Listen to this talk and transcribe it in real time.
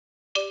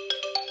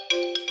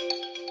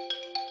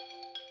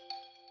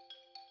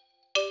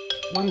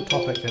One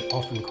topic that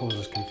often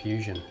causes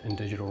confusion in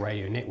digital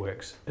radio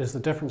networks is the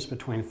difference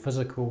between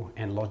physical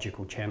and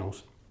logical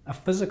channels. A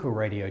physical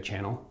radio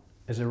channel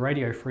is a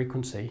radio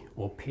frequency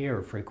or pair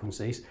of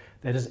frequencies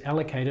that is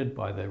allocated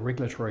by the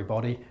regulatory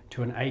body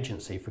to an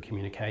agency for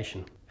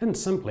communication. In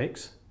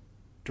simplex,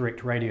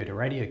 direct radio to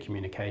radio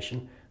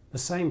communication, the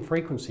same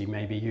frequency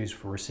may be used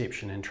for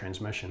reception and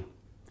transmission.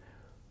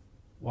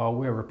 While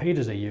where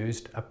repeaters are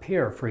used, a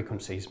pair of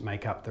frequencies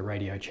make up the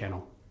radio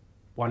channel.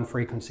 One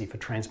frequency for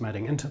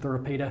transmitting into the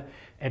repeater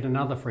and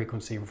another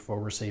frequency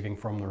for receiving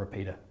from the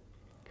repeater.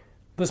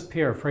 This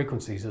pair of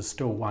frequencies is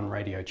still one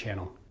radio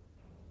channel.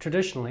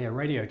 Traditionally, a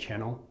radio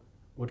channel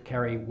would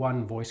carry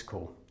one voice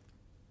call,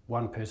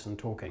 one person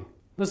talking.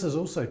 This is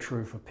also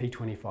true for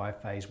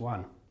P25 phase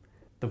 1.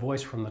 The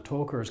voice from the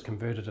talker is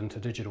converted into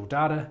digital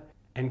data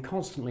and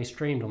constantly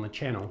streamed on the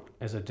channel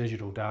as a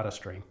digital data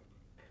stream.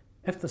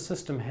 If the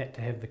system had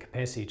to have the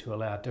capacity to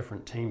allow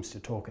different teams to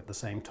talk at the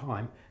same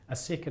time, a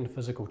second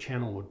physical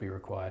channel would be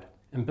required.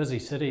 In busy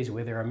cities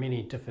where there are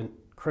many different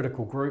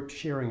critical groups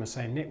sharing the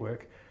same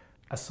network,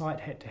 a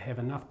site had to have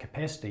enough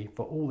capacity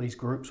for all these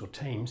groups or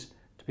teams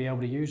to be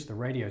able to use the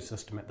radio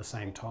system at the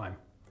same time.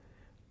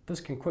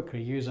 This can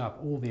quickly use up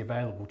all the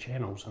available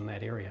channels in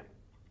that area.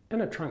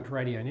 In a trunked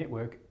radio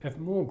network, if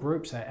more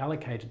groups are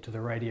allocated to the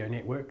radio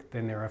network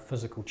than there are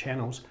physical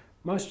channels,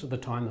 most of the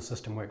time the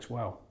system works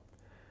well.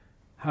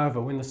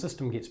 However, when the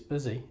system gets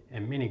busy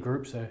and many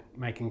groups are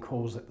making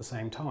calls at the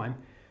same time,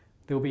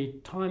 there will be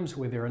times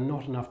where there are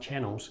not enough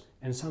channels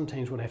and some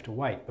teams would have to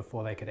wait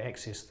before they could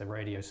access the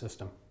radio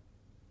system.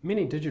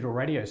 Many digital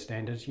radio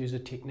standards use a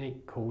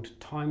technique called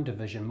time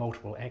division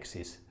multiple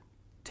access,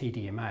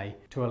 TDMA,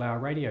 to allow a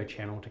radio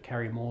channel to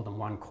carry more than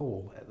one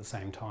call at the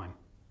same time.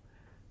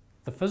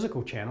 The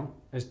physical channel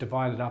is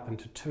divided up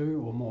into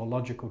two or more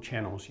logical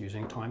channels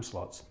using time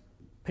slots.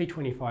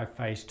 P25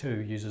 phase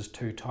 2 uses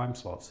two time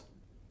slots.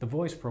 The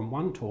voice from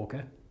one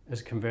talker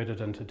is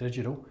converted into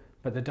digital,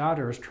 but the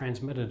data is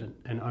transmitted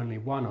in only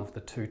one of the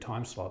two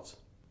time slots.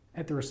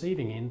 At the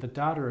receiving end, the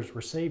data is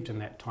received in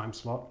that time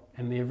slot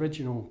and the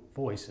original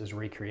voice is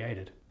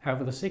recreated.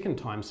 However, the second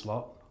time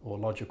slot, or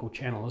logical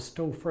channel, is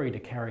still free to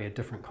carry a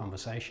different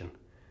conversation.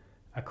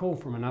 A call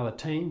from another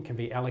team can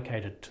be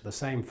allocated to the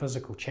same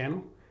physical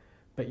channel,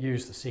 but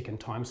use the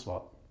second time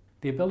slot.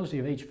 The ability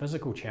of each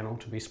physical channel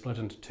to be split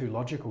into two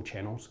logical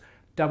channels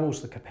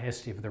doubles the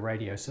capacity of the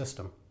radio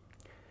system.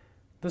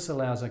 This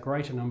allows a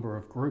greater number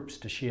of groups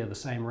to share the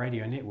same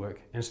radio network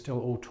and still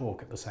all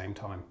talk at the same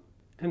time.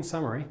 In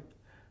summary,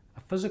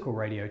 a physical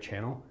radio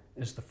channel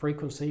is the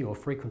frequency or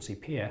frequency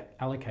pair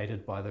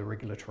allocated by the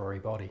regulatory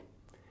body.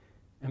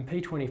 In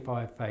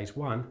P25 phase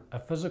 1, a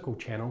physical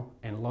channel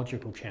and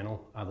logical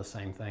channel are the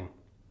same thing.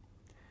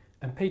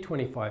 In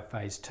P25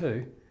 phase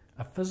 2,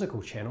 a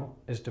physical channel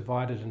is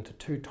divided into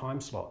two time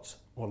slots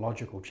or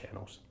logical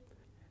channels.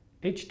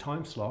 Each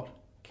time slot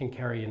can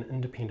carry an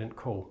independent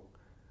call.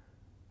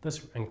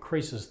 This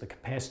increases the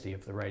capacity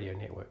of the radio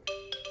network.